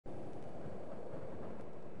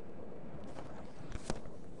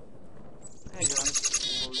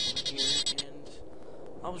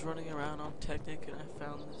was running around on Technic and I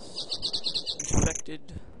found this infected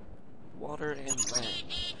water and land.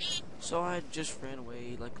 So I just ran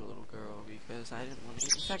away like a little girl because I didn't want to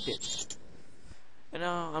get infected. And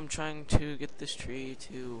now I'm trying to get this tree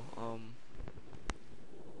to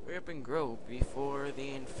hurry up and grow before the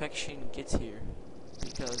infection gets here,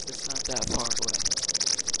 because it's not that far away.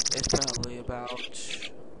 It's probably about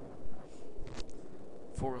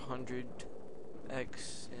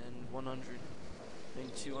 400x and 100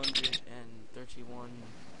 and 231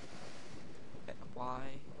 y,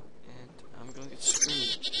 and I'm gonna get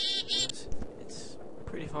screwed because it's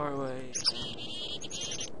pretty far away.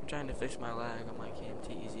 And I'm trying to fix my lag on my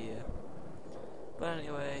Camtasia. But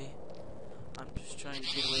anyway, I'm just trying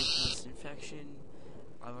to get away from this infection.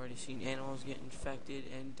 I've already seen animals get infected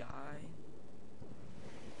and die,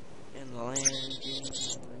 and the land getting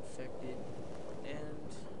infected,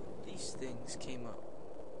 and these things came up.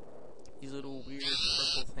 These little weird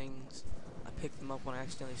purple things. I picked them up when I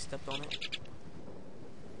accidentally stepped on it,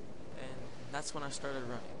 and that's when I started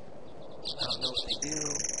running. I don't know what they do.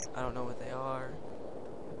 I don't know what they are.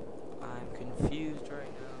 I'm confused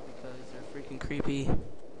right now because they're freaking creepy.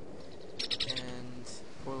 And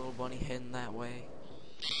poor little bunny heading that way.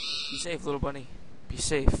 Be safe, little bunny. Be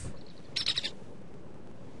safe.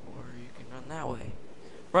 Or you can run that way.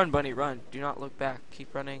 Run, bunny, run. Do not look back.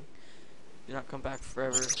 Keep running. Do not come back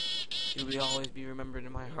forever. You will always be remembered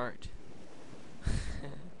in my heart.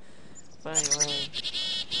 But anyway,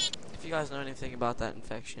 if you guys know anything about that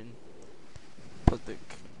infection, put the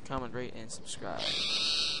comment, rate, and subscribe.